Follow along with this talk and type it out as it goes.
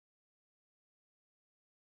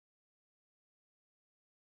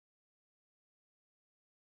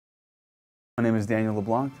My name is Daniel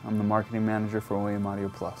LeBlanc. I'm the marketing manager for OEM Audio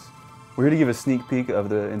Plus. We're here to give a sneak peek of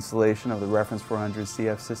the installation of the Reference 400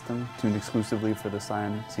 CF system, tuned exclusively for the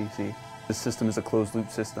Scion CC. This system is a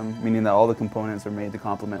closed-loop system, meaning that all the components are made to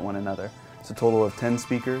complement one another. It's a total of 10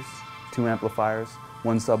 speakers, 2 amplifiers,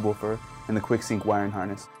 1 subwoofer, and the quick sync wiring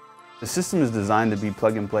harness. The system is designed to be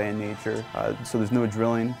plug-and-play in nature, so there's no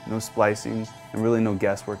drilling, no splicing, and really no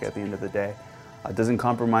guesswork at the end of the day. It doesn't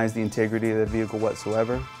compromise the integrity of the vehicle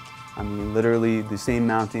whatsoever. I mean, literally the same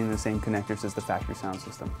mounting, the same connectors as the factory sound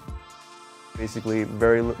system. Basically,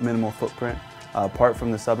 very minimal footprint. Apart from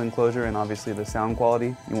the sub enclosure and obviously the sound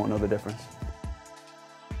quality, you won't know the difference.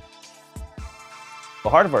 The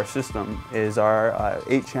heart of our system is our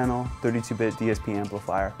 8-channel 32-bit DSP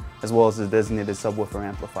amplifier, as well as the designated subwoofer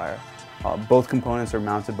amplifier. Both components are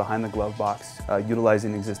mounted behind the glove box,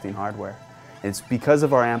 utilizing existing hardware. It's because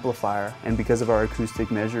of our amplifier and because of our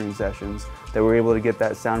acoustic measuring sessions that we're able to get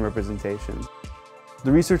that sound representation.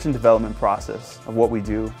 The research and development process of what we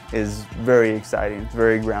do is very exciting, it's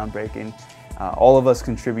very groundbreaking. All of us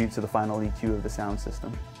contribute to the final EQ of the sound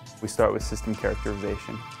system. We start with system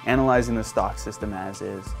characterization, analyzing the stock system as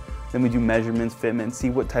is. Then we do measurements, fitment,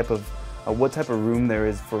 see what type of room there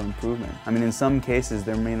is for improvement. I mean, in some cases,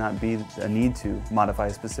 there may not be a need to modify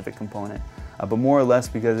a specific component, but more or less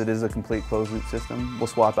because it is a complete closed-loop system, we'll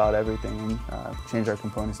swap out everything and change our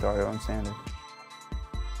components to our own standard.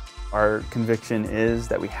 Our conviction is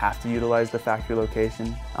that we have to utilize the factory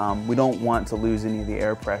location. We don't want to lose any of the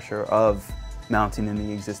air pressure of mounting in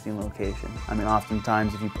the existing location. I mean,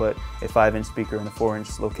 oftentimes if you put a 5-inch speaker in a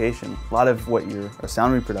 4-inch location, a lot of what your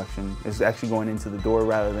sound reproduction is actually going into the door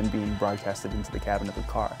rather than being broadcasted into the cabin of the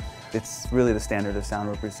car. It's really the standard of sound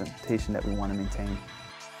representation that we want to maintain.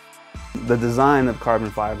 The design of carbon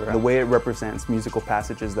fiber, the way it represents musical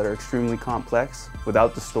passages that are extremely complex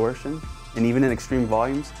without distortion, and even in extreme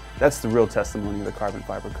volumes, that's the real testimony of the carbon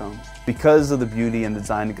fiber cone. Because of the beauty and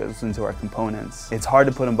design that goes into our components, it's hard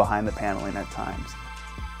to put them behind the paneling at times.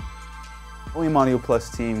 OEM Audio Plus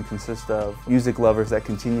team consists of music lovers that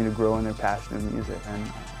continue to grow in their passion of music,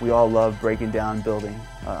 and we all love breaking down building,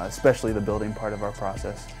 especially the building part of our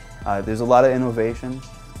process. There's a lot of innovation,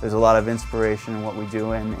 there's a lot of inspiration in what we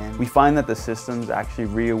do, and we find that the systems actually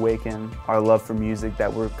reawaken our love for music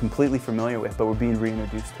that we're completely familiar with, but we're being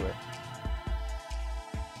reintroduced to it.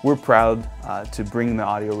 We're proud to bring the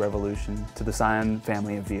audio revolution to the Scion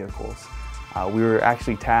family of vehicles. We were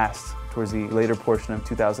actually tasked towards the later portion of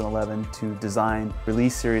 2011 to design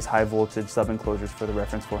release series high voltage sub-enclosures for the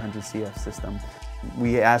Reference 400 CF system.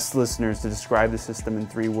 We asked listeners to describe the system in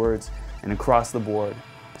 3 words, and across the board,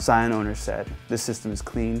 Scion owners said, "This system is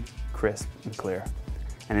clean, crisp, and clear."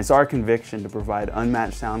 And it's our conviction to provide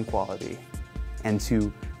unmatched sound quality and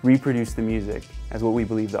to reproduce the music as what we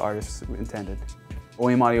believe the artists intended.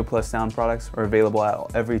 OEM Audio Plus sound products are available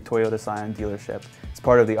at every Toyota Scion dealership. It's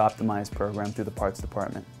part of the Optimized program through the parts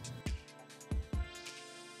department.